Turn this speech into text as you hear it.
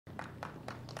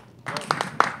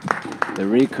The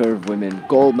recurve women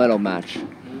gold medal match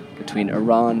between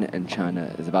Iran and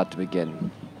China is about to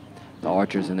begin. The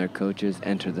archers and their coaches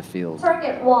enter the field.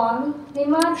 Target 1,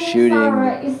 Nemati Shooting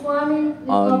Zahra, Islamic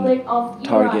Republic of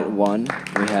target Iran. 1,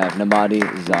 we have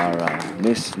Nemati Zahra,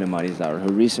 Miss Nemati Zahra,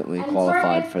 who recently And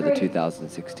qualified target for the 3.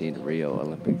 2016 Rio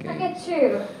Olympic Games.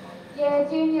 Target 2,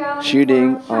 Jinyan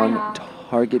Shooting from on China.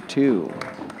 target 2,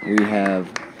 we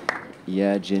have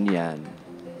Jinyan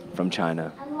from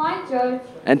China, And line judge,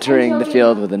 entering the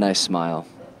field with a nice smile.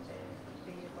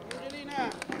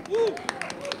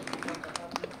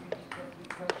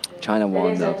 China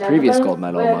won the previous gold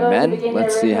medal among men.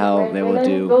 Let's see how they will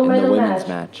do in the women's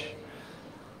match.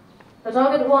 The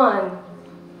target 1,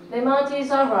 Nemati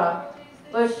Zahra,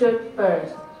 will shoot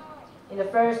first in the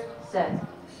first set.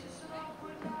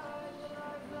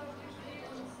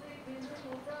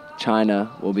 China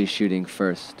will be shooting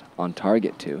first on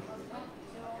target 2.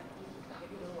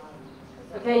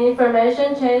 Okay,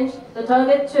 information change. The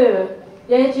target 2,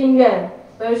 Jinyan,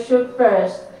 will shoot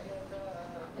first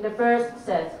in the first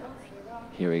set.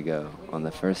 Here we go on the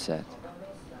first set.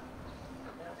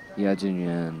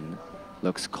 Jinyan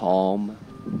looks calm,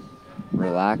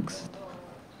 relaxed,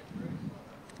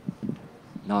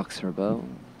 knocks her bow,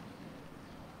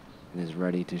 and is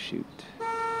ready to shoot.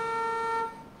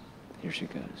 Here she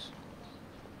goes.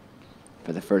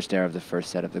 For the first arrow of the first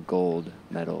set of the gold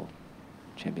medal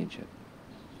championship.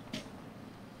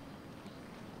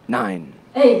 9.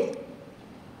 8.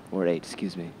 Or 8,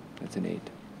 excuse me. That's an 8.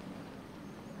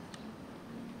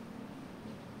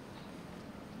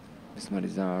 Miss Nemati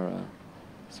Zahra,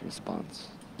 it's a response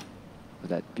with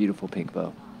that beautiful pink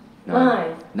bow.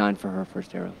 9. 9 for her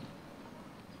first arrow.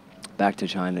 Back to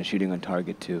China, shooting on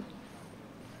target 2.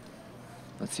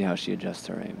 Let's see how she adjusts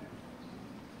her aim.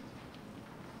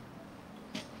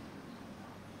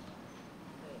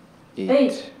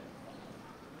 8.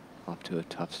 Off to a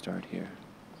tough start here.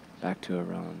 Back to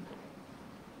Iran.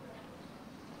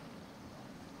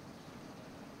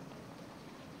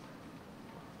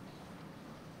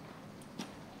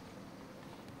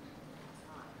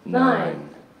 9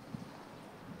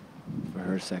 for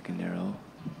her second arrow.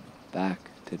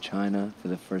 Back to China for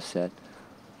the first set.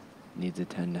 Needs a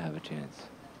 10 to have a chance.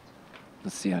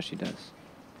 Let's see how she does.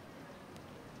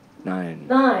 9.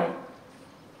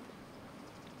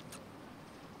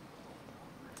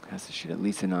 Has to shoot at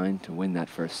least a 9 to win that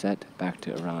first set. Back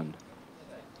to Iran.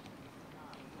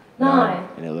 9.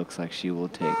 And it looks like she will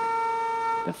take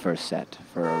the first set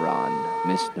for Iran.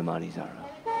 Miss Nemati Zahra.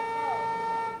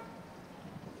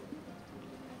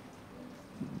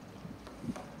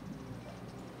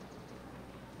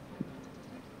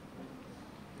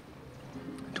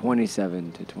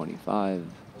 (27-25),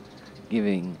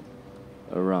 giving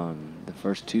Iran the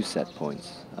first 2 set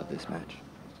points of this match.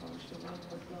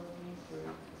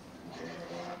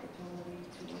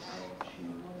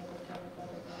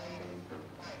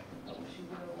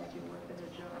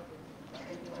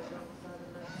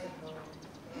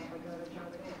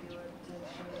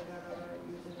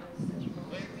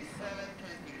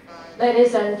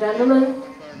 Ladies and gentlemen,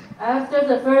 after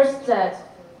the first set,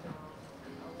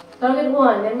 target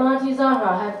 1, Nemati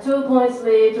Zahra, have 2 points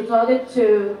lead to target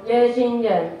 2,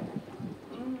 Jinyan.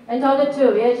 And target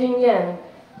 2, Jinyan,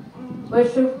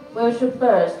 will shoot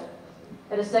first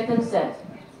at the second set.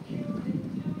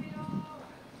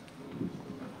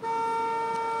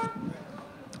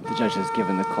 The judge has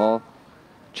given the call.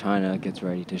 China gets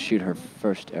ready to shoot her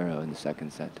first arrow in the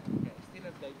second set.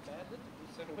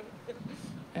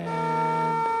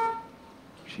 And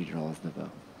she draws the bow.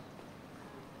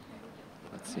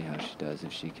 Let's see how she does,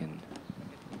 if she can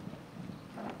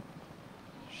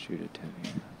shoot a 10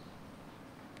 here.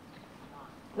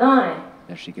 9.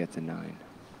 There she gets a 9.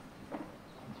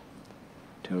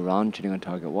 To Iran, shooting on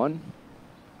target 1.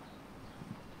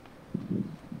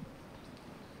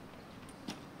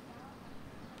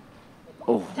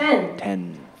 Oh, 10.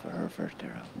 10 for her first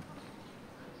arrow.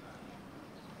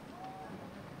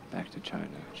 Back to China,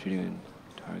 shooting on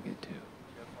target 2.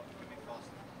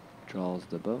 Draws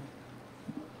the bow.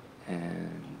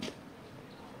 And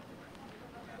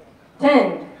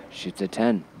 10. shoots a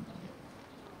 10.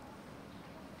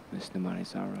 Miss Nemati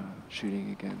Zahra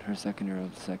shooting again, her second arrow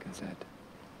of the second set.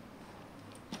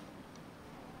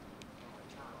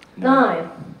 9.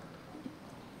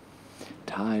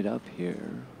 Tied up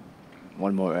here.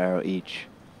 1 more arrow each.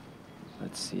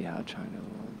 Let's see how China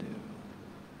will do.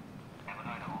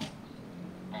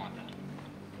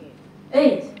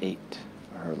 8. 8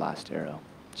 for her last arrow.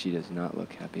 She does not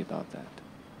look happy about that.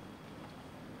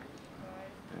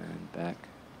 And back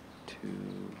to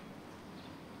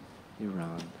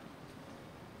Iran.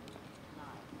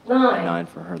 9. 9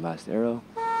 for her last arrow.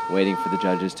 Waiting for the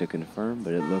judges to confirm,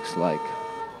 but it looks like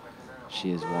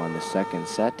she has won the second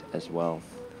set as well,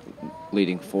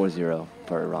 leading 4-0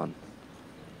 for Iran.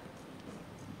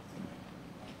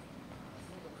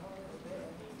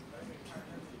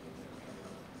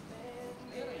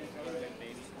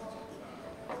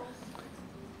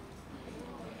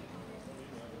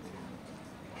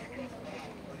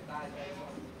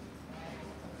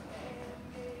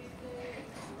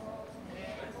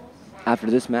 After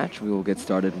this match, we will get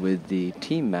started with the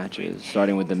team matches,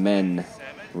 starting with the men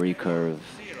recurve,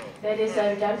 Ladies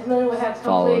and gentlemen, we have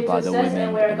followed completed by two the sets women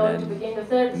and we are and going to then begin the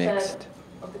third mixed. set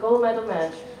of the gold medal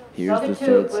match. Here's Target the 2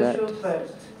 third will set. shoot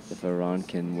first. If Iran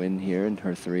can win here in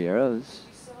her 3 arrows,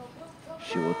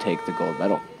 she will take the gold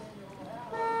medal.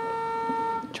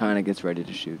 China gets ready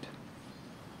to shoot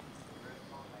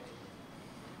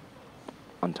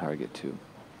on target 2.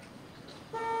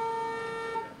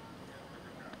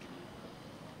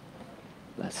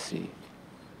 Let's see.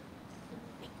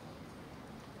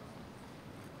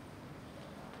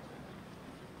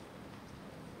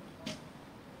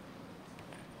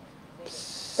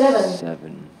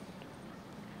 Seven.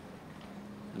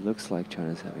 It looks like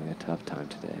China's having a tough time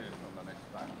today.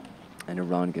 And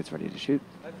Iran gets ready to shoot.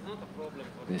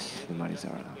 Miss Nemati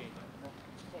Zahra.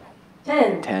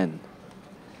 10.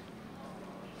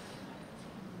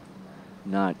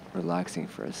 Not relaxing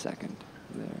for a second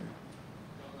there.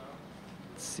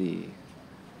 Let's see.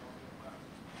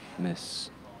 Miss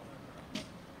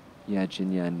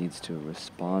Jinyan needs to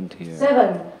respond here.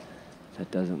 7. That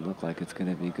doesn't look like it's going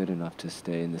to be good enough to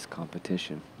stay in this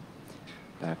competition.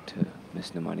 Back to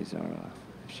Miss Nemati Zahra.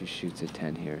 If she shoots a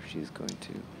 10 here, she's going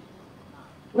to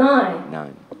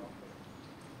 9.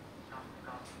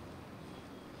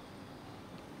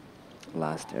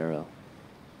 Last arrow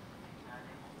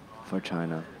for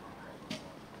China.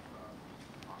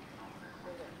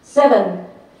 7.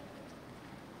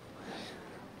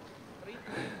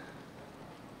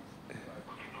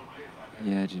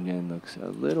 Yeah, Jinyan looks a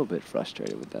little bit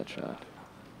frustrated with that shot.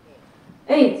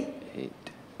 8. 8.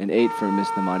 An 8 for Miss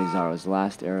Nemati Zahra's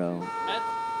last arrow.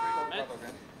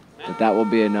 But that will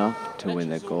be enough to win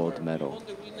the gold medal.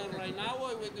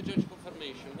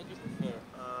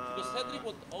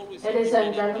 Ladies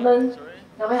and gentlemen,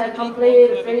 now we have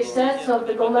completed 3 sets of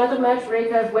the gold medal match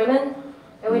recurve women.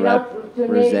 And we now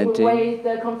need to wait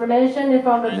the confirmation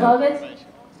from the target.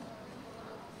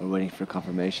 We're waiting for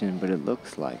confirmation, but it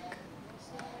looks like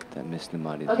that Miss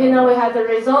Nemati. Okay, now we have the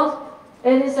result.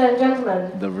 Ladies and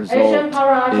gentlemen, the result Asian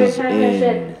Para Archery is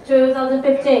Championship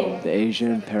 2015. The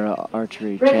Asian Para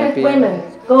Archery Recurve Champion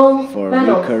women, gold for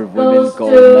medal recurve goes women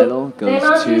gold to medal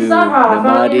goes to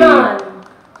Nemati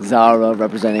Zahra,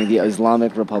 representing the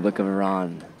Islamic Republic of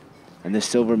Iran. And the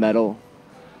silver medal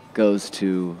goes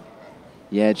to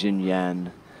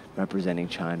Jinyan, representing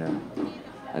China.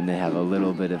 And they have a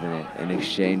little bit of an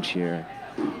exchange here,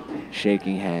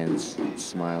 shaking hands,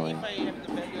 smiling.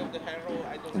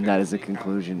 And that is the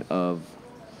conclusion of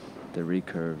the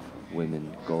recurve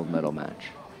women gold medal match.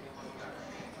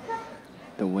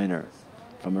 The winner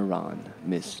from Iran,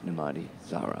 Miss Nemati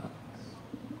Zahra.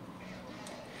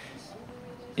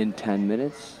 In 10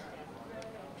 minutes,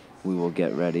 we will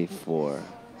get ready for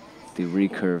the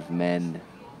recurve men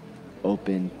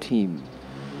open team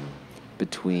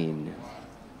between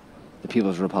the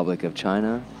People's Republic of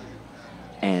China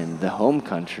and the home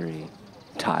country,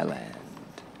 Thailand.